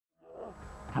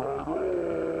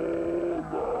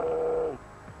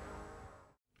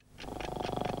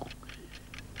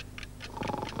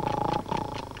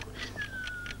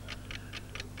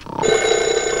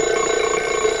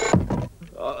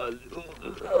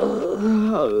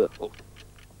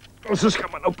Och så ska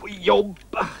man upp och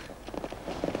jobba.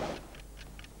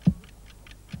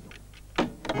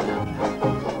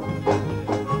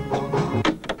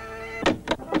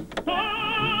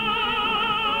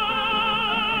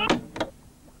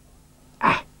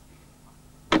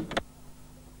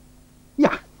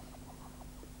 Ja.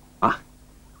 Ah.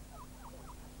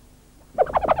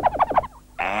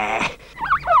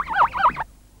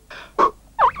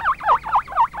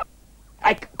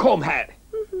 Kom här.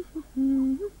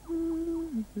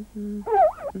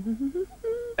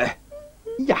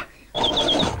 Ja.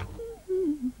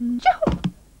 Ja.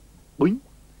 Oj.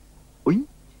 Oj.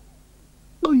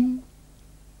 Oj.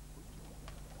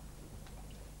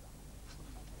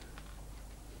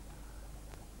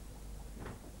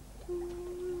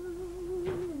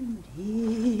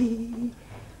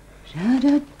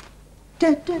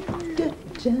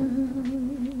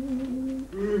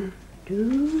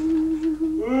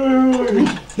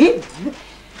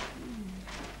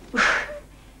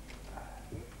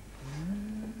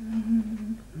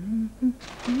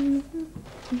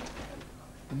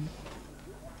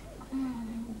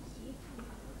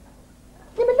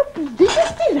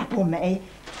 På mig.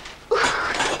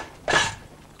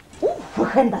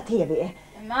 Oförskämda TV.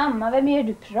 Mamma, vem är det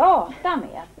du pratar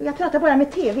med? Jag pratar bara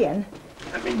med TVn.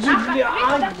 Men Julia,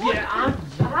 aj.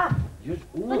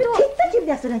 Men titta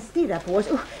Julia så den stirrar på oss.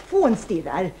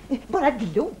 Fånstirrar. Bara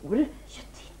glor.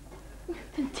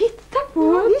 Den tittar på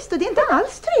oss. Ja, visst, och det är inte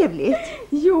alls trevligt.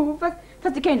 Jo, fast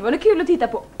det kan ju inte vara något kul att titta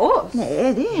på oss.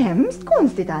 Nej, det är hemskt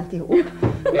konstigt alltihop.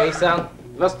 Hejsan.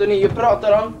 Vad står ni och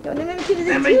pratar om? Ja, men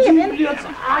TVn.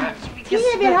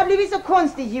 TVn har blivit så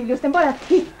konstig, Julius. Den bara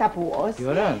tittar på oss.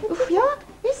 Gör den? Ja,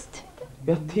 visst.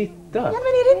 Jag tittar. Ja, men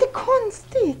är det inte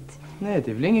konstigt? Nej,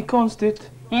 det är väl inget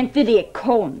konstigt. Är inte det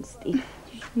konstigt?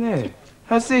 Nej.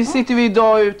 Här sitter vi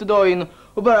dag ut och dag in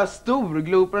och bara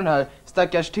storglor på den här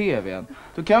stackars TVn.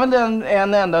 Då kan väl den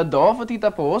en enda dag få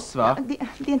titta på oss, va? Ja,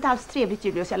 det är inte alls trevligt,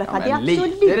 Julius, i alla fall. Ja, det är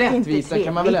absolut lite inte rättvisa trevligt.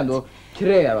 kan man väl ändå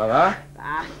kräva, va?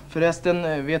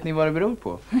 Förresten, vet ni vad det beror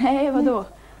på? Nej, vadå?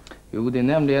 Jo, det är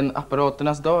nämligen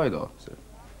apparaternas dag idag. Så.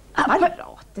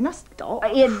 Apparaternas dag?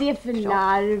 Vad är det för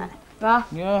larv? Va?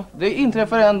 Ja, det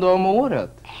inträffar en dag om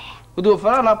året. Och då får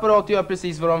alla apparater göra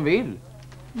precis vad de vill.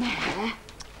 Nej.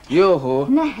 Joho.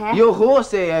 Nej. Joho,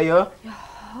 säger jag ju.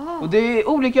 Jaha. Och det är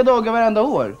olika dagar varenda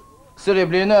år. Så det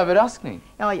blir en överraskning.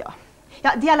 Ja, det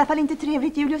är i alla fall inte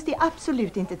trevligt, Julius. Det är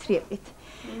absolut inte trevligt.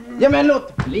 Ja, men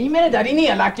låt bli med det där, din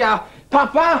elaka.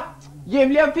 Pappa!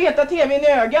 Julia petar TVn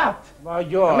i ögat. Vad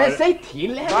gör? Men säg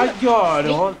till henne. Vad gör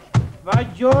hon? Vad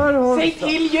gör hon? Säg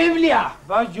till Julia!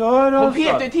 Vad gör hon? Hon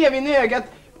petar TVn i ögat.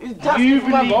 Taskigt får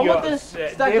man vara mot en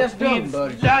stackars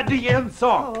Brunnberg. Lär dig en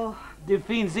sak. Det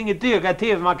finns inget öga i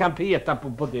TV man kan peta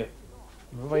på det.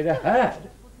 Vad är det här?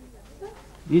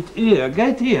 Det är ett öga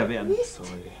i TVn. Visst.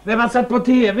 Vem har satt på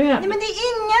TVn? Nej, men det är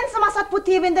ingen som har satt på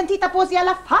TVn. Den tittar på oss i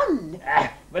alla fall.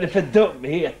 Vad är det för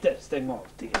dumheter? Stäng av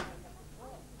TVn.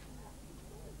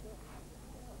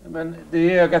 Men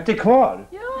det ögat är kvar.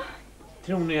 Ja.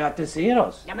 Tror ni att det ser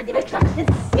oss? Ja, men det är väl klart att den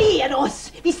ser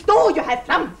oss. Vi står ju här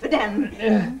framför den.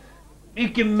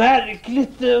 Mycket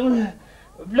märkligt.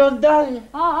 Blunda.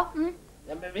 Ja.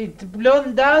 Ja, men inte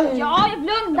blunda. Ja, jag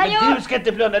blundar ju. Men du ska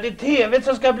inte blunda. Det är TV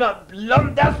som ska blunda.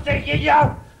 Blunda, säger jag.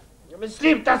 Ja, men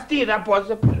sluta stirra på oss.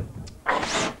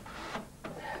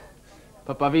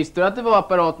 Pappa, visste du att det var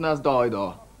apparaternas dag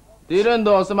idag? Det är den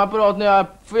dag som apparaterna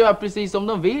får göra precis som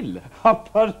de vill.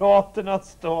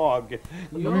 Apparaternas dag.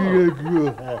 Ja.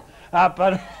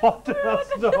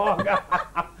 Apparaternas dag.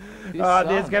 Ja,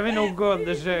 det ska vi nog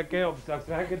undersöka i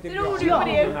uppslagsverket. Tror du på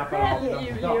det själv,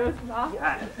 Julius, va?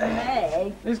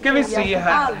 Nej. Nu ska vi se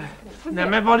här. Nej,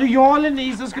 men var det jag eller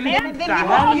ni som skulle titta?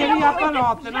 Här är det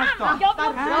apparaternas dag.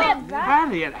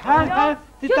 Här.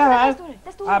 Titta här.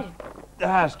 Det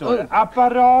här står det.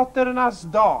 Apparaternas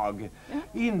dag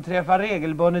inträffar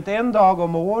regelbundet en dag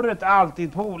om året,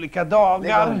 alltid på olika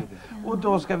dagar. Och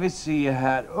då ska vi se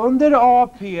här. Under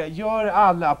AP gör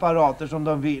alla apparater som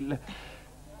de vill.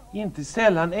 Inte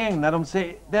sällan ägnar de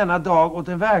sig denna dag åt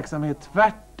en verksamhet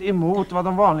tvärt emot vad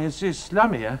de vanligen sysslar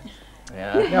med.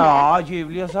 Ja,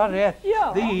 Julius har rätt.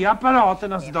 Ja. Det är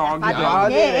apparaternas dag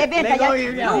idag. Nej, vänta,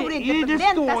 jag tror inte. Det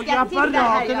står ju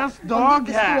apparaternas dag här. Om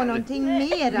det inte står någonting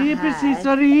mer här. Det är precis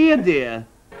så det är det.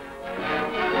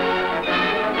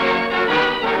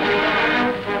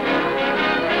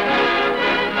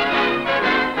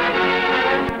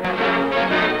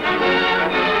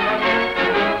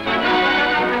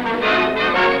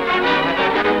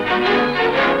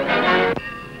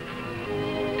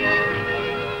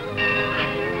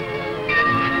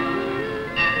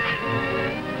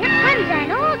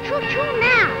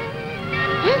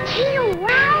 See you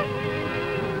around.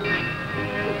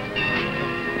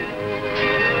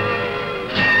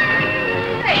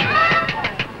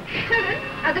 Children,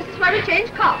 now this is where we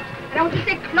change cars. And I want you to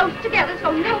sit close together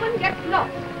so no one gets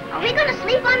lost. Are we going to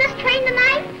sleep on this train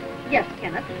tonight? Yes,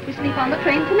 Kenneth. We sleep on the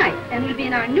train tonight, and we'll be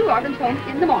in our New Orleans home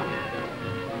in the morning.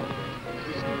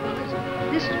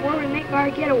 This is where we make our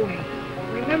getaway.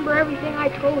 Remember everything I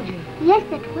told you. Yes,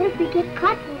 but what if we get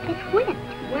caught and get whipped?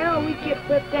 Well, we get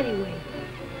whipped anyway.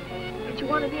 Don't you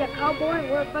want to be a cowboy and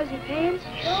wear fuzzy pants?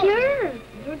 Sure.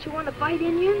 Don't you want to fight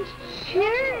Indians?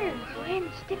 Sure. Go ahead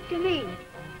and stick to me.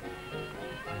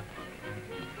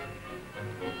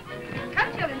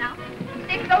 Come, children, now.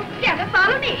 Stay close together.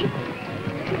 Follow me.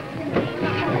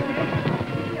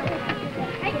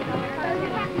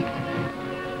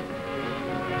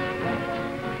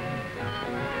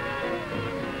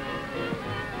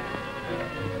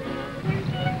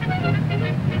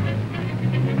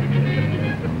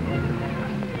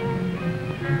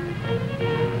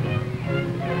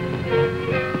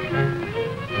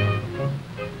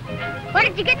 Where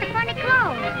did you get the funny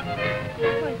clothes?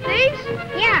 What, these?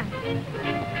 Yeah.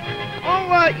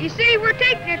 Oh, you see, we're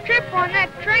taking a trip on that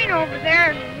train over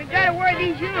there, and we gotta wear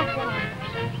these uniforms.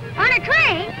 On a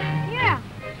train? Yeah.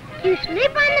 You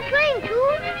sleep on the train,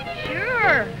 too?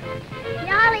 Sure.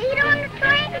 Y'all eat on the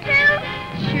train, too?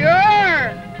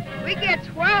 Sure. We get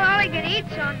swell elegant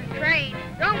eats on the train,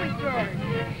 don't we, George?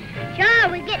 Sure,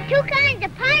 we get 2 kinds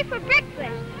of pie for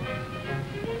breakfast.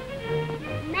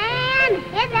 Man,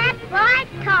 hear that boy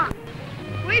talk.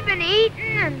 We've been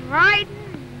eating and riding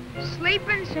and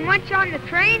sleeping so much on the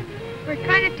train, we're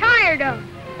kind of tired of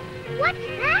it. What's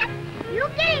that? You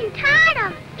getting tired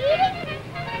of eating?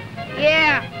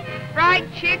 Yeah,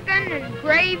 fried chicken and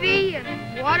gravy and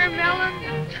watermelon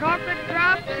and chocolate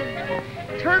drops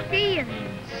and turkey and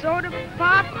soda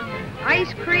pop and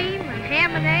ice cream and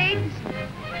ham and eggs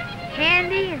and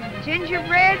candy and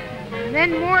gingerbread and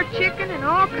then more chicken and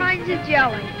all kinds of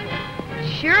jelly. It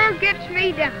sure gets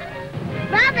me down.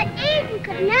 Baba eating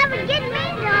could never get me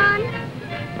done.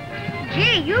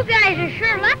 Gee, you guys are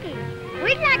sure lucky.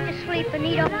 We'd like to sleep and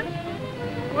eat on.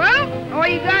 Well, all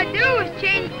you gotta do is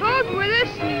change clothes with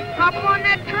us and hop on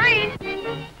that train.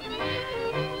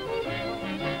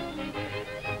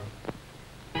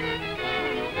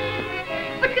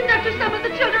 But conductor, some of the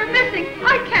children are missing.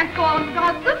 I can't go on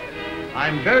without them.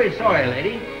 I'm very sorry,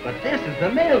 lady, but this is the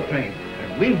mail train,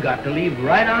 and we've got to leave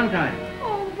right on time.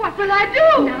 Oh, what will I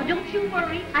do? Now, don't you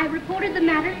worry. I reported the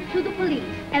matter to the police,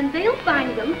 and they'll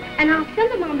find them, and I'll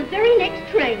send them on the very next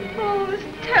train. Oh, it's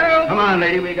terrible. Come on,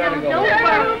 lady, we gotta go. Don't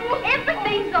worry.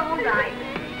 Everything's all right.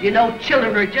 You know,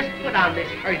 children are just put on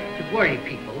this earth to worry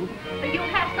people. But you'll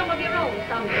have some of your own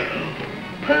someday.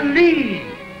 Police!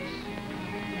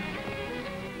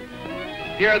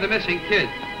 Here are the missing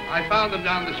kids. I found them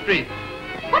down the street.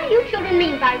 What do you children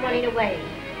mean by running away?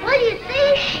 What do you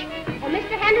see? Shh. Oh,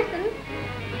 Mr. Henderson,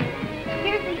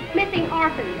 here's the missing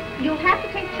orphans. You'll have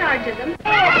to take charge of them.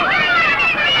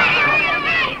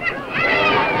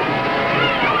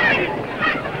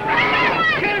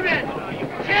 Children!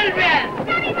 Children!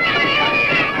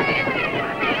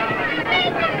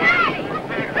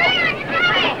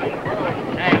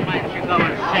 Hey, why don't you go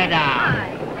and sit down?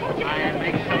 I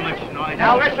make so much noise.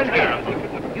 Now listen here.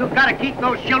 You've got to keep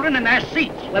those children in their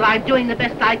seats. Well, I'm doing the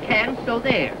best I can, so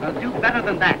there. Now, do better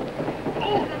than that.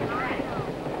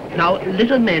 Now,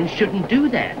 little men shouldn't do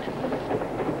that.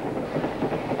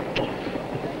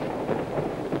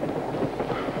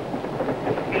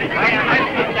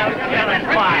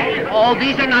 Oh,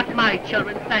 these are not my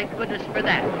children, thank goodness for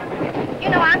that. You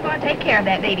know, I'm going to take care of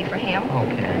that baby for him.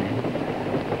 Okay.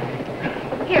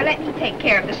 Here, let me take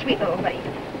care of the sweet little baby.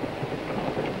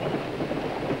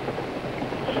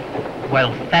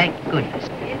 Well, thank goodness.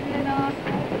 Isn't it awesome?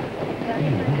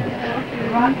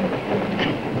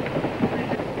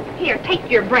 Here, take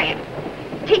your brat.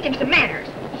 Teach him some manners.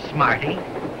 Smarty.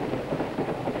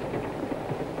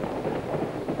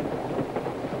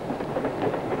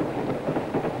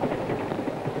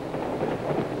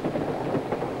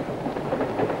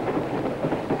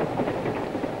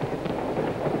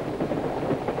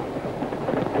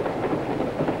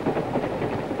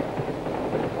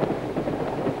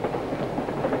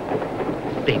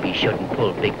 Baby shouldn't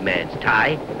pull big man's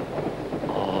tie.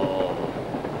 Oh,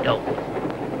 don't.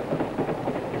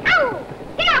 Oh!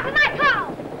 Get off of my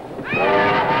call!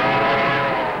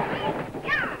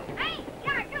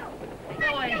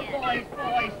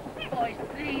 Boys,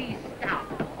 please stop.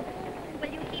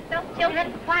 Will you keep those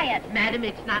children quiet? Madam,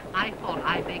 it's not my fault.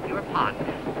 I beg your pardon.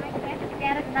 I can't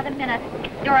stand it another minute.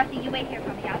 Dorothy, you wait here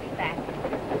for me. I'll be back.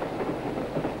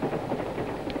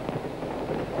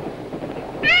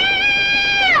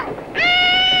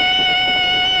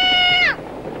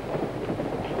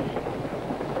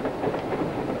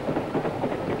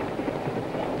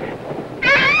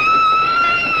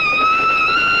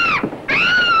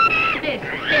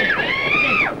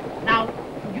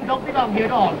 here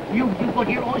at all. You go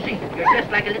to your own seat. You're just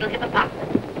like a little hippopotamus.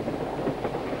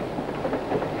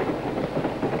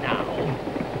 Now,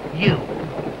 you.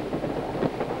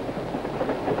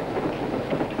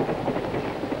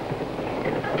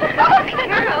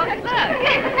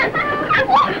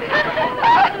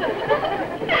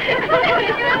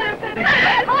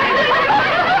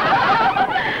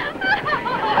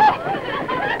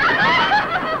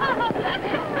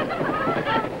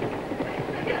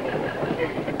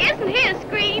 Isn't he a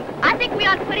scream? I think we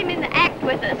ought to put him in the act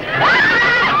with us.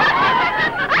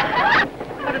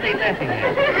 What are they laughing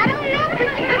at? I don't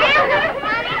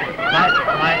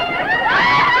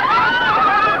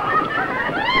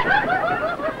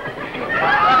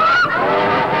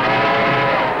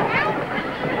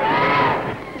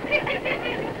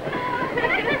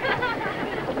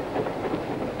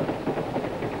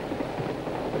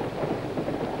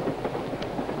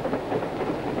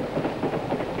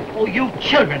Oh, you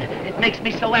children, it makes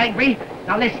me so angry.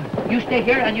 Now listen, you stay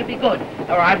here and you be good,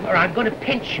 or I'm going to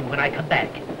pinch you when I come back.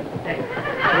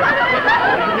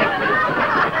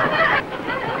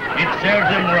 It serves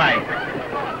him right.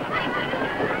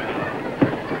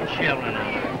 Children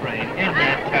on the train, isn't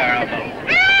that terrible?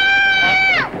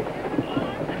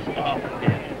 Oh,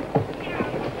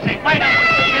 say, wait up!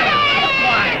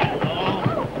 Quiet!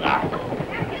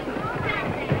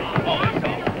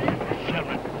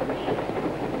 Children.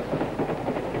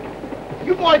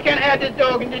 You boys can't have this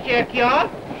dog in this backyard.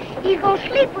 He's gonna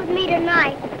sleep with me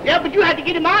tonight. Yeah, but you have to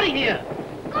get him out of here.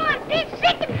 Go on, Pete,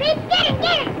 sick and Pete, get him,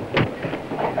 get him.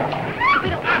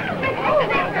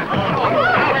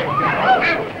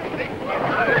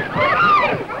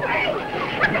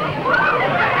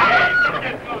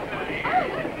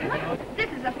 This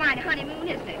is a fine honeymoon,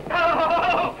 isn't it?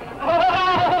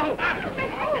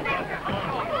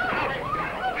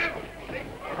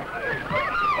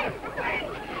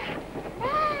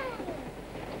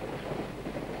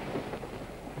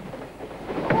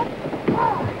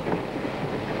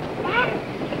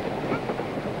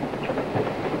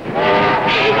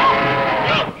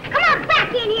 Come on, back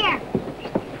in here.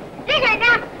 Listen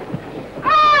now.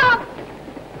 Oh,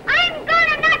 I'm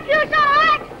gonna knock you so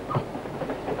hard.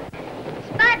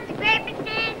 Spot scraping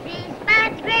sissy,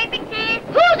 spot scraping sissy.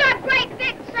 Who's a great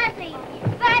big sissy?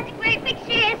 Spot scraping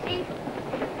sissy.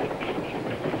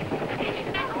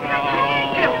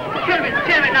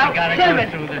 Children, now, gotta go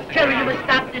through this children, you again. must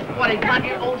stop this boy. Come on,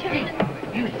 your own seat.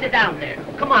 You sit down there.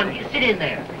 Come on, you sit in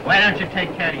there. Why don't you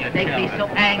take care of your Make me so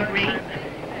angry.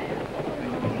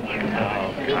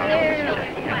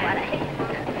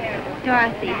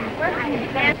 Dorothy.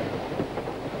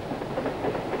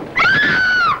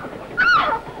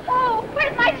 Oh,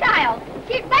 where's my child?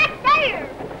 She's back there.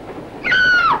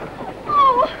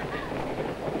 Oh.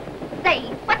 Say,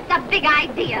 what's the big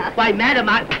idea? Why, madam,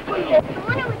 I wonder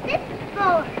what this is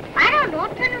for. I don't know.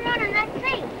 Turn around and let's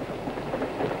see.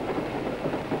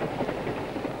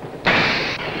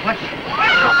 What?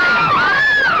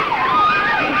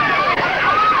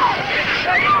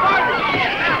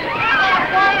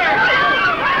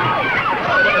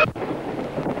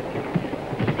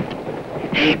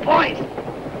 Hey, boys.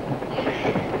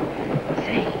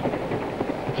 Say,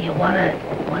 do you want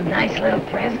one nice little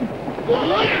present?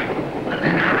 Yeah. Well,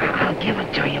 then I'll give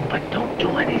it to you, but don't do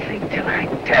anything till I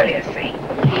tell you, see?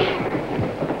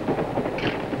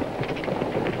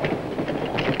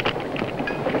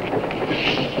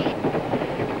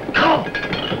 Go!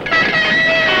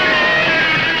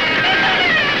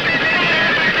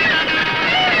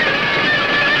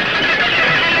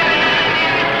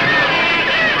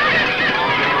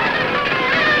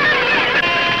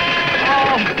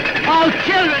 Oh,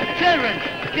 children,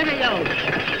 give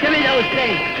me those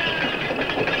things.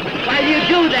 Why do you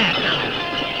do that now?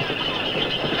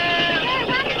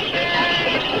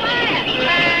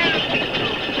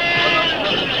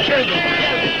 Children.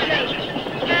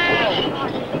 Oh,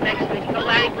 makes me so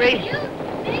angry.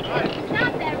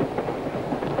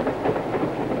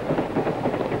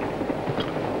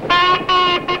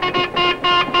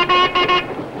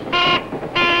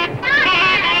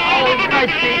 Oh,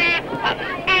 mercy.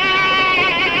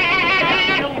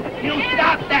 You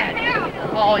stop that!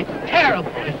 Oh, it's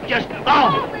terrible. It's just,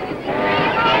 oh!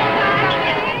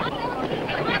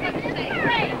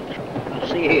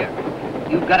 See here.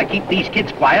 You've got to keep these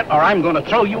kids quiet or I'm going to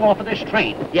throw you off of this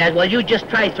train. Yeah, well, you just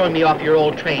try throwing me off your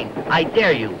old train. I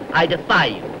dare you. I defy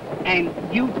you. And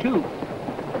you too.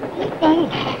 Oh.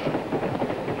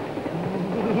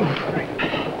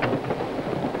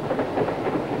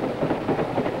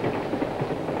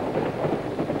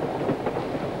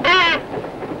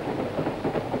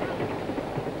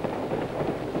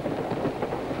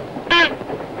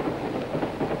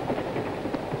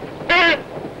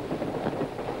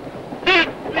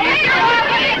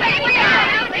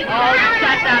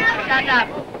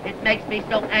 makes me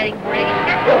so angry.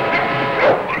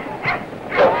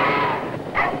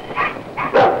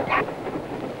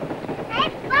 Hey,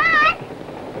 Bud!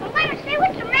 I want to see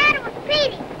what's the matter with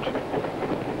Petey.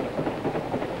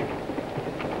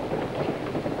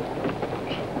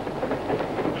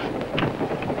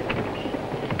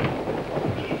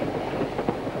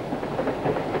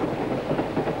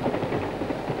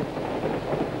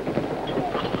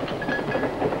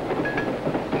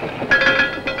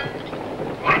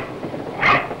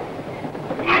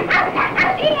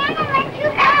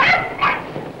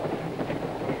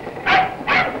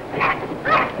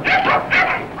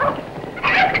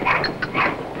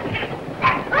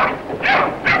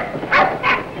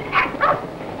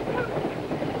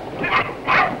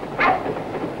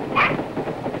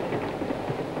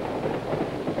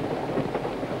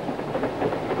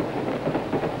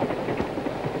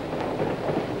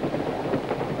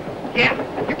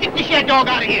 Dog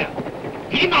out of here.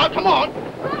 Get him out, come on.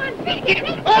 Get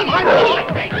him. Oh, my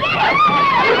God.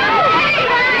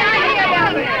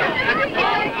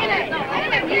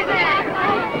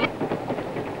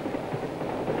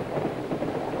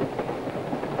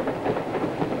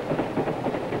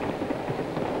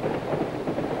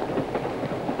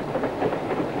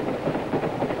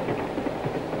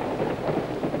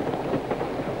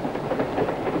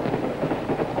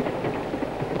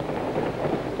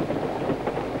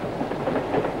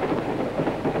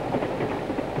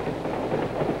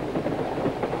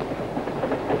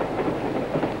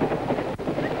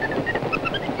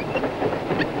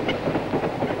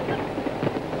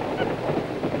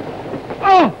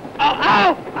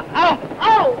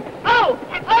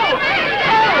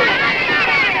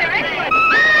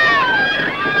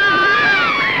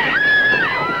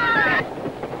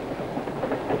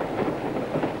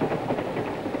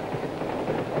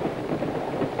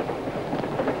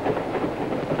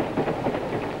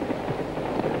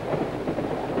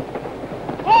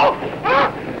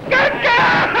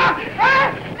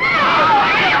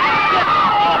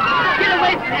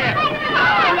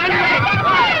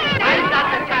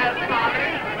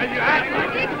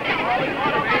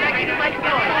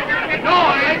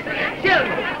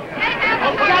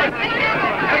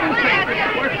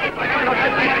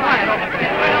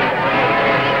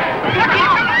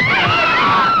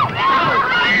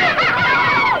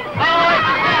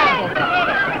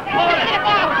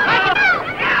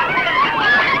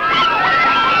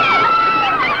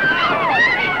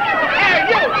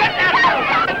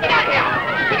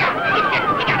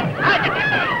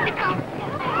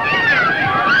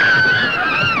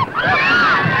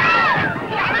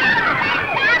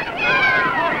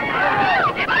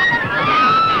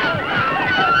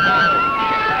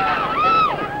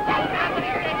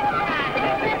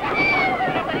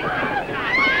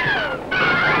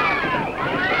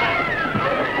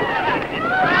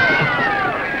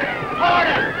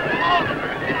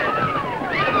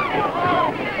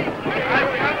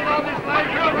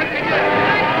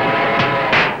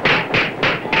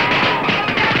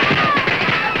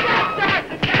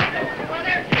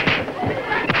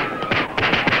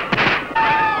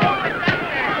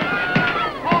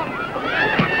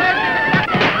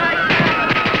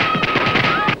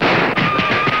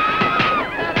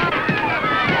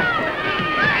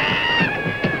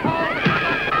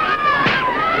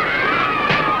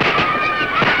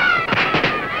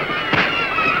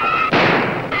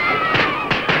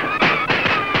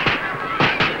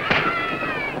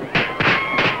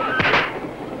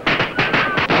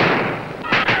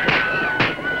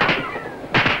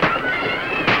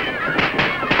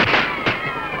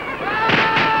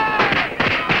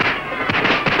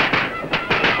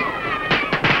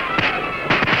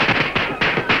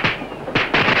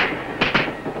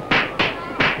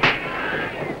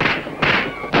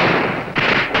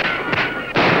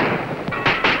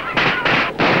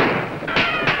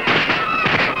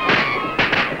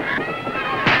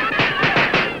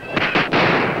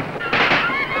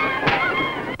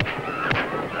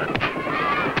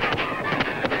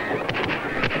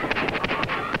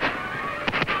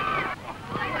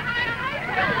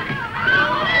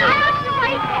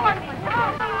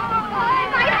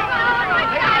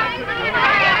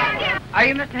 Are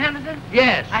you Mr. Henderson?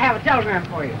 Yes. I have a telegram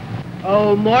for you.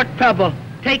 Oh, more trouble.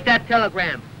 Take that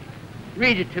telegram.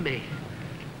 Read it to me.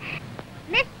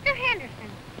 Mr.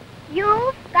 Henderson,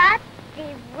 you've got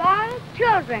the wrong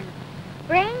children.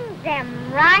 Bring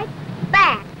them right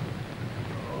back.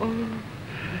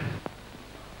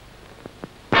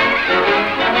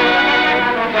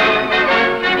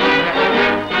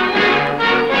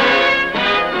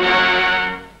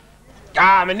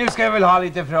 men nu ska jag väl ha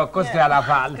lite frukost i alla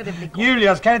fall.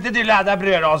 Julius, kan inte du ladda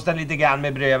brödrosten lite grann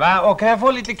med bröd, va? Och kan jag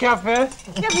få lite kaffe?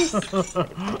 Ja, visst.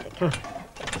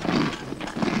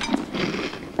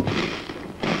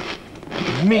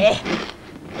 Nej,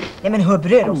 men hör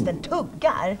brödrosten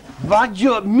tuggar. Vad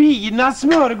gör mina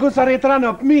smörgåsar? Äter han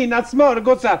upp mina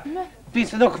smörgåsar?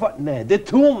 Finns det något kvar? Nej, det är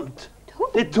tomt.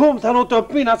 Det är tomt, han åt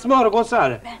upp mina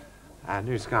smörgåsar.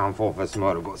 Nu ska han få för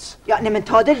smörgås. Ja, nej men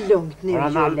ta det lugnt nu, Har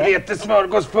han aldrig ätit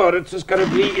smörgås förut så ska det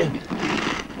bli...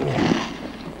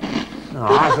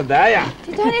 Ja, sådär ja.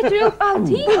 Titta, han äter upp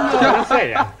allting. Ja, det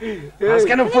säger jag. Han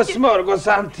ska nog få smörgås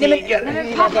han tiger. Nej,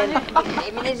 men pappa,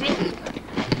 nej, men det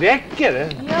räcker det?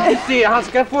 Ja. Se, han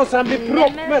ska få så han blir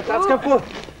proppmätt. Han ska få...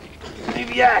 Nu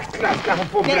jäklar ska han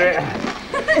få bröd.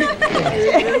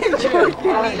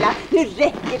 Nu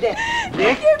räcker det.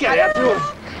 Räcker, jag tror...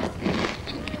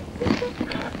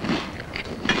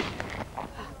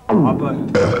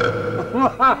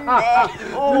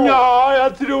 Ja,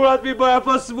 jag tror att vi börjar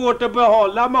få svårt att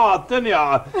behålla maten,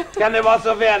 ja. Kan det vara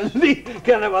så vänlig?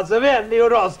 Kan det vara så vänlig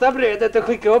att rosta brödet och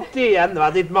skicka upp det igen,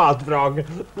 va? Ditt matvrak.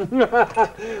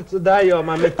 Så där gör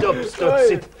man med ett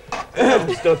uppstudsigt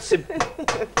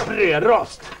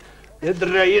brödrost. Det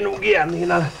dröjer nog igen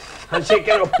innan han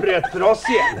checkar upp bröd för oss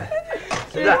igen.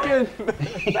 Sådär.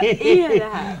 Vad är det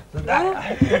här?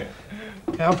 Sådär.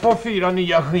 Jag får 4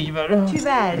 nya skivor.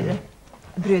 Tyvärr.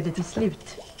 Brödet är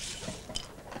slut.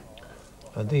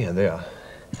 Ja, det är det, ja.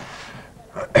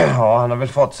 Ja, han har väl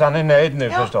fått så han är nöjd nu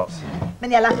förstås.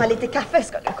 Men i alla fall lite kaffe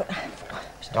ska du kunna få.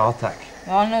 Ja, tack.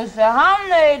 Ja, nu ser han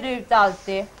nöjd ut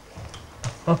alltid.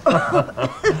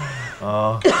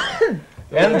 Ja.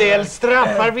 En del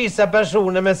straffar vissa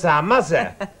personer med samma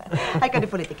sätt. Här kan du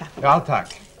få lite kaffe. Ja,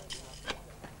 tack.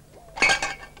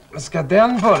 Ska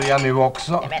den börja nu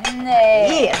också? Nej.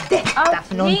 Ge detta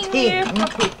för någonting.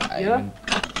 Ja.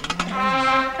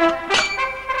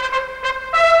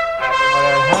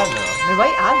 Men vad i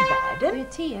all världen?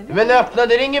 Men öppna,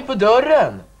 det ringer på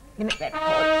dörren.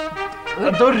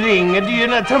 Ja, då ringer det ju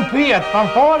när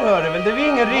trumpetfanfar, hör du väl? Det är väl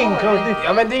ingen ringklocka.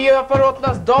 Ja, men det är ju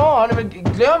apparaternas dag, har ni väl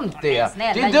glömt det?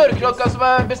 Det är dörrklockan som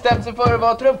har bestämt sig för att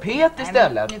vara trumpet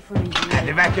istället. Nej,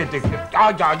 det verkar inte...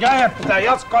 Ja, jag öppnar,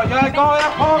 jag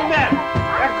kommer!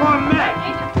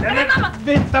 Nej, men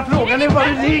vänta, frågan är vad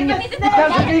det ringer. Det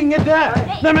kanske ringer där.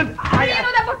 Nej, men...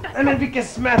 Nej, men vilken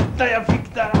smärta jag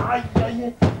fick där. Aj.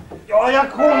 Ja,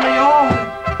 jag kommer, ja.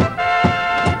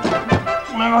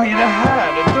 Men vad är det här?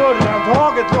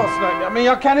 Dörrhandtaget lossnar. Men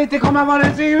jag kan inte komma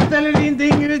vare sig ut eller in. Det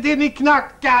är inget ni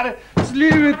knackar.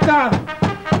 Sluta!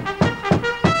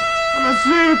 Men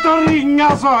sluta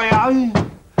ringa, sa jag.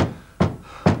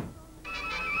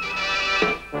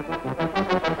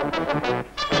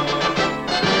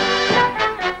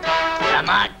 To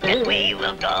market we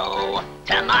will go.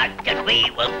 To market we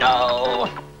will go.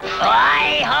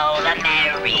 Hi-ho, the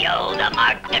merry-o, the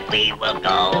market we will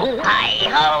go.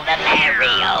 Hi-ho, the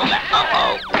merry-o, the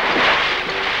oh-oh.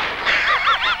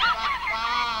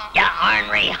 Ya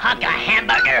ornery hunk of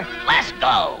hamburger, let's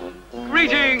go.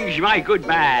 Greetings, my good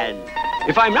man.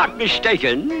 If I'm not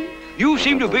mistaken, you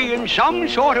seem to be in some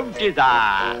sort of dither.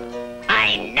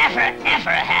 I never,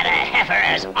 ever had a heifer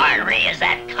as ornery as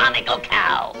that comical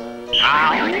cow.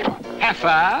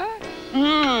 Heifer?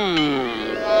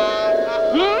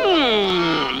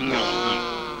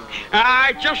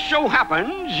 It just so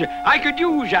happens I could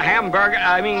use a heifer,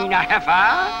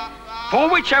 for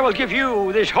which I will give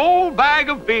you this whole bag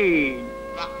of beans.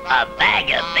 A bag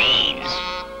of beans?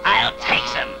 I'll take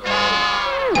some.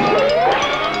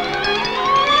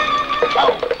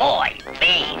 Oh boy,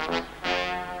 beans.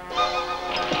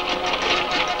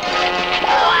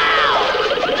 Wow!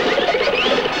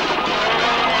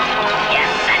 You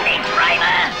Sunday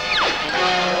driver!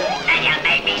 And you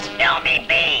made me spill me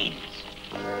beans.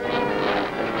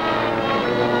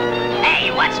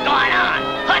 Hey, what's going on?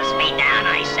 Puts me down,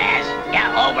 I says. You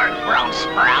overgrown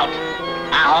sprout.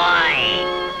 Ahoy!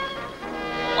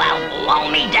 Well, blow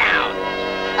me down.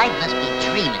 I must be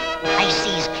dreaming. I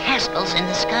sees castles in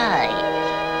the sky.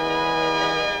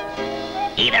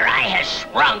 Either I has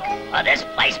shrunk, or this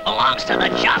place belongs to the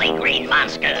Jolly Green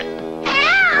Monster.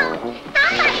 Help!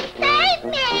 Somebody save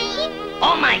me!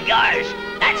 Oh my gosh,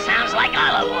 that sounds like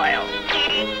olive oil.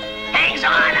 Hangs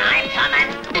on, I'm coming.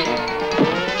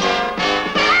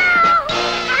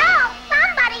 Help!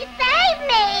 Somebody save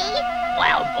me!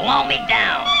 Well, blow me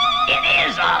down. It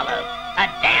is Olive, a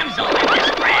damsel in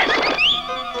distress.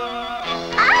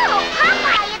 Oh,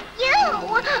 Papa, it's you!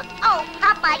 Oh,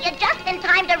 Papa, you're just in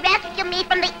time to rescue me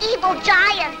from the evil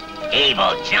giant.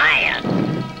 Evil giant?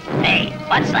 Hey,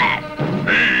 what's that?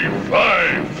 Me,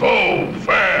 fi, fo,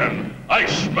 fan. I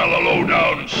smell a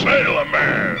low-down sailor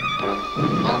man.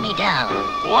 Pull me down.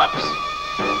 Whoops.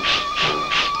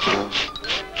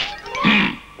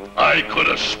 I could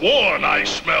have sworn I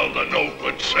smelled a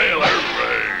no-good sailor.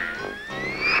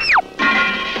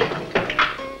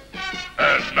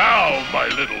 And now, my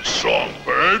little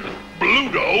songbird,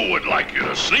 Bluto would like you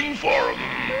to sing for him.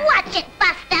 Watch it,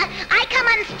 Buster. I come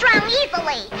unstrung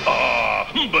easily.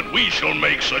 But we shall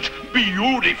make such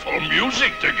beautiful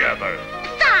music together.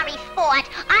 Sorry, Sport.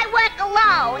 I work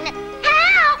alone.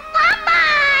 Help,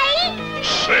 Popeye!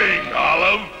 Sing,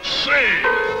 Olive, sing.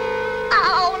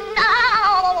 Oh,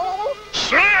 no.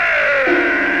 Sing!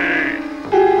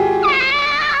 Help!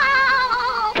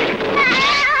 Help!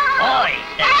 Boy,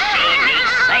 the sea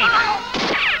needs saving.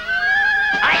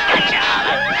 I got you,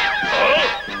 Olive.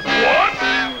 What?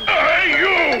 Hey,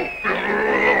 you!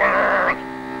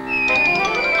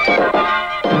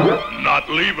 Not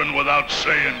leaving without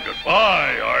saying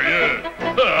goodbye, are you?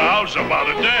 How's about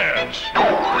a dance?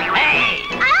 Hey!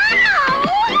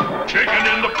 Ow! Chicken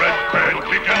in the bread pan,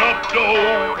 kicking up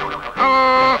dough.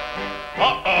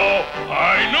 Uh-oh,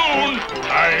 high noon.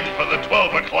 Time for the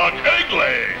 12 o'clock egg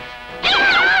lay.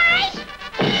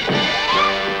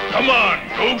 Come on,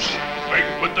 Goose.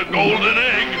 Make with the golden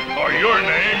egg, or your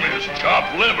name is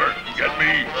chopped liver. Get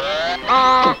me?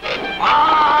 Gold!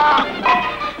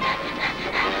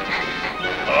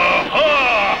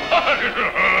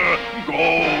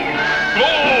 Gold!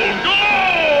 Gold!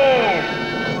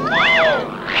 Whoa!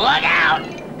 Look out!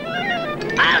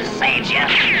 I'll save you.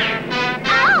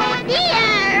 Oh,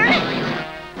 dear!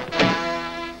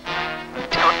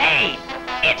 Hey,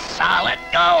 it's solid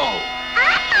gold.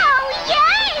 Oh,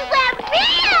 yay! We're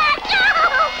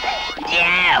rich!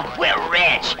 Yeah, we're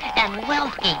rich and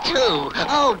wealthy too.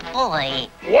 Oh boy.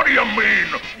 What do you mean,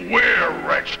 we're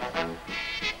rich?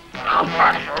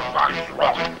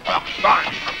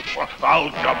 I'll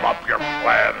gum up your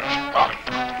plans.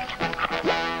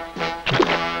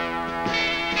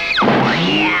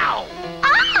 Yow!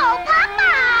 Oh,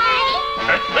 Popeye!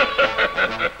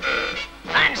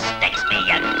 Unsticks me,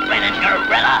 you grinning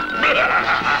gorilla.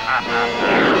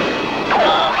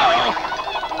 Oh,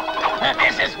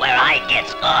 this is where I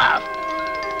gets off.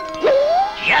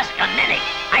 Just a minute,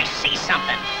 I see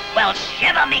something. Well,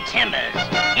 shiver me timbers.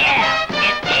 Yeah,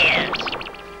 it is.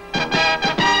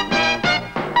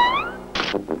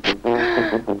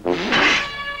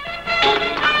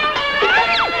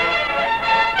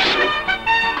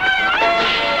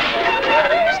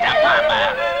 Mr. Papa.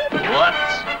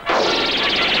 Whoops.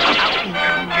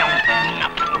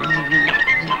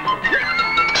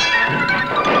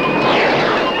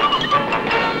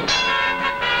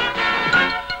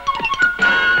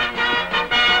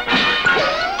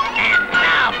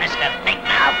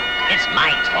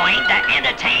 That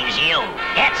entertains you.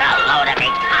 It's a load of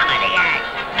big comedy act.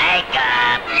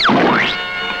 Makeup.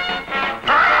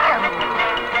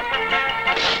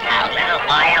 A little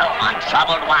oil on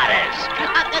troubled waters.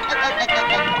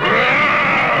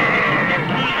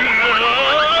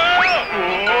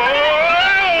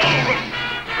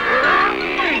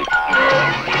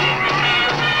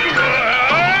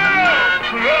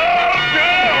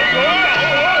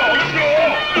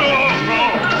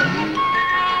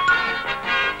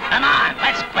 Come on,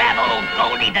 let's grab old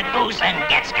Goldie the Goose and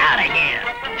get out of here.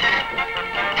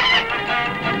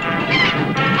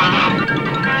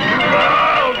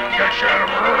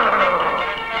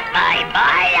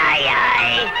 Bye-bye,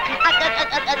 aye-aye.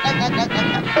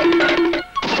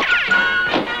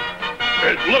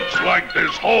 It looks like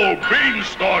this whole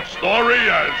beanstalk story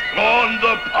has gone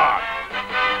the pot.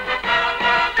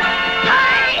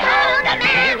 Hi-ho, the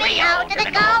merry-o, to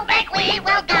the go-back we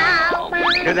will go.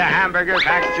 To the hamburger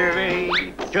factory,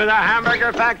 to the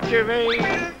hamburger factory.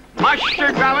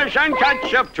 Mustard, relish, and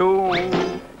ketchup too.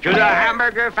 To the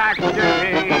hamburger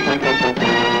factory.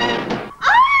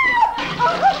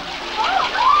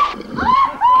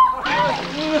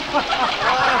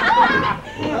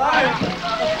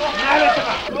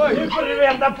 Nu får du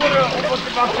vända på det och gå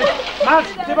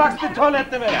tillbaka till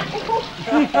toaletten med det.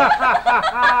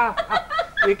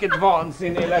 Vilket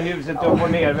vansinne hela huset upp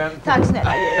och nervänt. Tack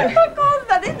snälla. Vad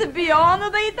kostar det inte pianot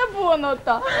att hitta på något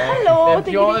då? Hallå? Men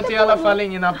pianot är i alla fall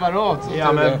ingen apparat.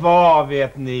 Ja, men vad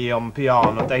vet ni om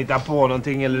pianot? Att hitta på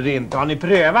någonting eller inte? Har ni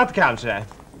prövat kanske?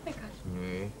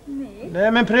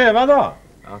 Nej, men pröva då.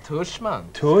 Ja, törs man.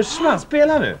 Törs man?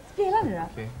 Spela nu. Spela nu då.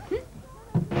 Okay.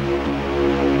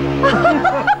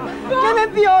 Nej,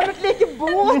 men pianot leker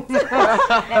båt.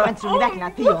 Nej, men tror ni verkligen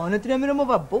att pianot drömmer om att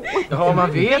vara båt? Ja,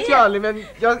 man vet ju aldrig, men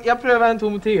jag prövar en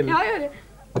tom till. Ja, gör det.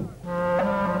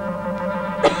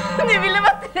 Nu vill det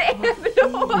vara träblås.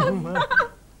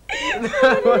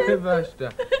 Det var det värsta.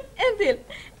 En till.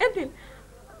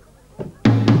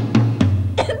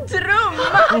 En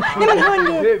trumma. Nej men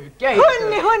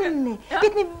hörni.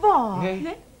 Vet ni vad?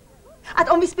 Nej. Att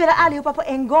om vi spelar allihopa på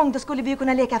en gång, då skulle vi ju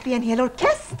kunna leka för en hel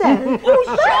orkester.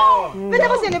 Ja! Men det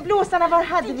var sen blåsarna, var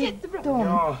hade vi dem?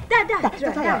 Ja. Där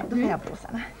Då tar jag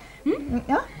blåsarna.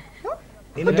 Ja.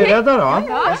 Är ni beredda då?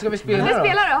 Ja. Vad ska vi spela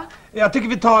då? Jag tycker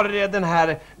vi tar den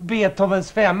här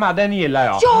Beethovens 5, den gillar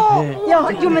jag.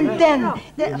 Ja, jo men den.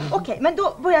 Okej, men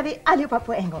då börjar vi allihopa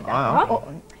på en gång. Ja. Och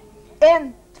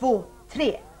 1, 2,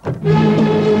 3.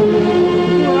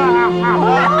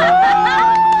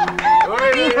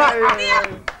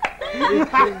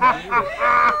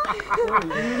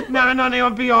 Nej men hörni,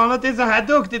 om pianot är så här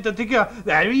duktigt, då tycker jag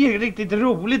det här är ju riktigt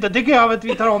roligt. Då tycker jag att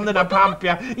vi tar om den här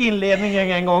pampiga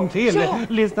inledningen en gång till. Ja.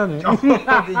 Lyssna nu. Ja, det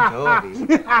gör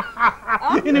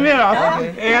vi. Är ni med då?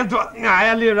 En, två, nej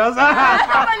jag luras.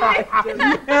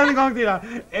 En gång till då.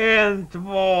 1,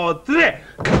 2, 3.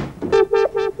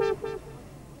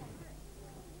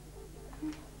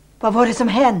 Vad var det som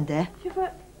hände?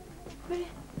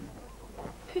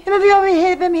 Men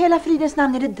vem i hela fridens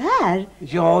namn är det där?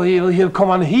 Ja, hur kom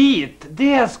han hit?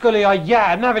 Det skulle jag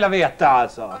gärna vilja veta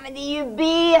alltså. Ja, men det är ju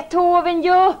Beethoven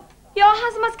ju. Ja,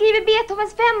 han som har skrivit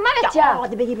Beethovens 5, vet jag. Ja,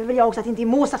 det begriper väl jag också att det inte är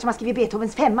Mozart som har skrivit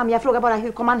Beethovens 5. Men jag frågar bara,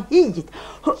 hur kom han hit?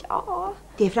 Ja.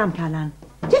 Det är framkallaren.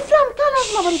 Det är framkallaren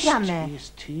som har varit framme.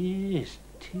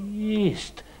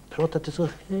 Tyst. Prata inte så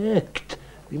högt.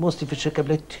 Vi måste försöka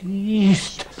bli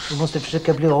tyst. Vi måste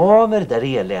försöka bli av med det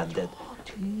där eländet.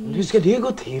 Hur ska det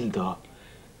gå till då?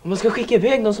 Om man ska skicka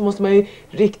iväg någon så måste man ju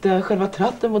rikta själva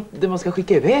tratten mot det man ska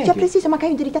skicka iväg. Ja precis, och man kan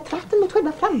ju inte rikta tratten mot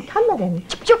själva framkallaren.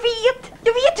 Jag vet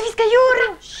hur vi ska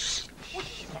göra.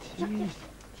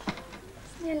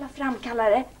 Snälla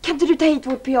framkallare, kan inte du ta hit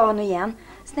vårt piano igen?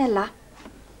 Snälla.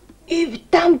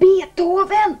 Utan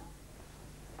Beethoven.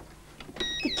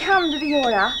 Det kan du väl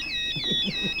göra?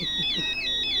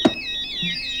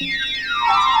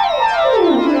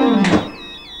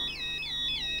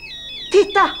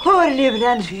 Titta,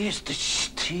 hörluren!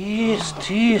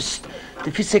 Tyst.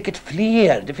 Det finns säkert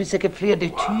fler. Det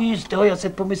är tyst. Det har jag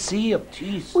sett på museum.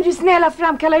 Tyst. Och du snälla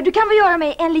framkallare, du kan väl göra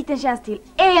mig en liten tjänst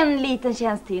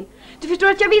till. Du förstår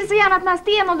att jag vill så gärna att den här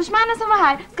stenåldersmannen som var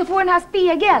här ska få den här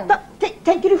spegeln.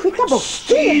 Tänker du skicka bort?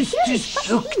 Tyst.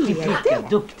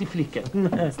 Duktig flicka.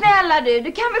 Snälla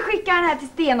du kan väl skicka den här till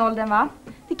stenåldern, va?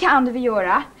 Det kan du väl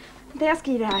göra. Det jag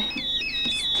skriver här.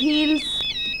 Till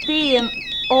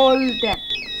stenåldern.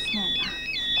 Snälla.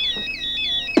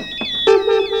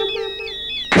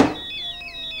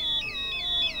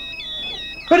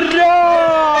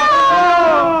 Hurra!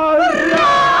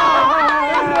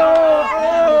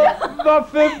 Vad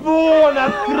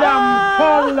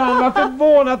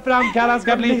förvånad framkallaren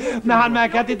ska bli när han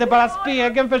märker att inte bara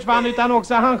spegeln försvann utan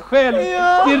också han själv.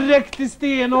 Direkt i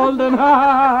stenåldern.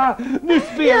 Nu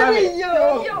spelar vi.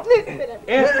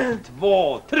 1,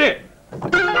 2, 3.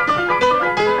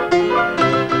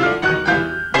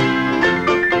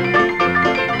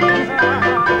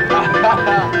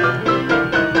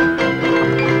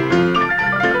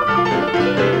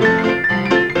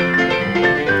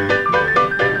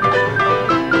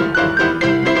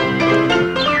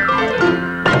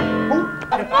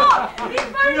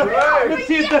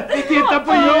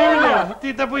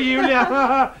 Titta på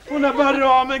Julia. Hon har bara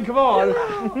ramen kvar.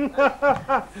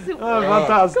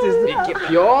 Fantastiskt. Vilket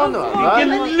piano.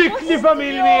 Vilken lycklig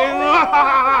familj vi är.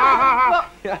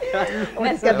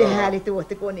 Det ska bli härligt att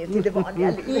återgå ner till det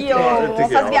vanliga livet. Ja,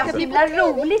 fast vi har haft himla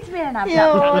roligt med den här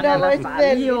plattan. Ja, det har varit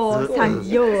väldigt Ja, Sankt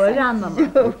Göran, mamma.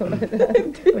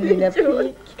 Och lilla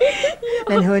pik.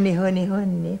 Men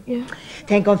hörni.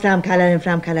 Tänk om framkallaren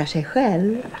framkallar sig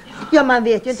själv. Ja, man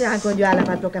vet ju inte. Han kunde ju i alla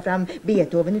fall plocka fram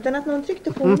Beethoven utan att någon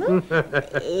tryckte på honom.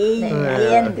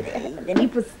 Nej, den är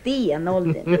på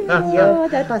stenåldern. Ja,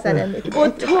 där passar den mycket.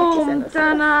 Och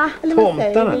tomtarna.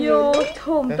 Ja,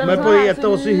 tomtarna. Men på att äta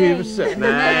oss i huset.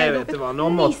 Nej, vet du vad.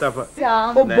 Någon måtta för.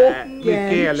 Och bocken.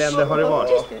 Mycket elände har det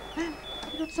varit.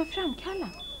 Det låter som framkalla.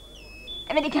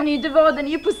 Nej, men det kan ju inte vara. Den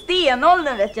är ju på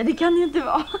stenåldern, vet jag. Det kan ju inte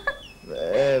vara.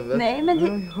 Nej, men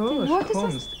det låter så...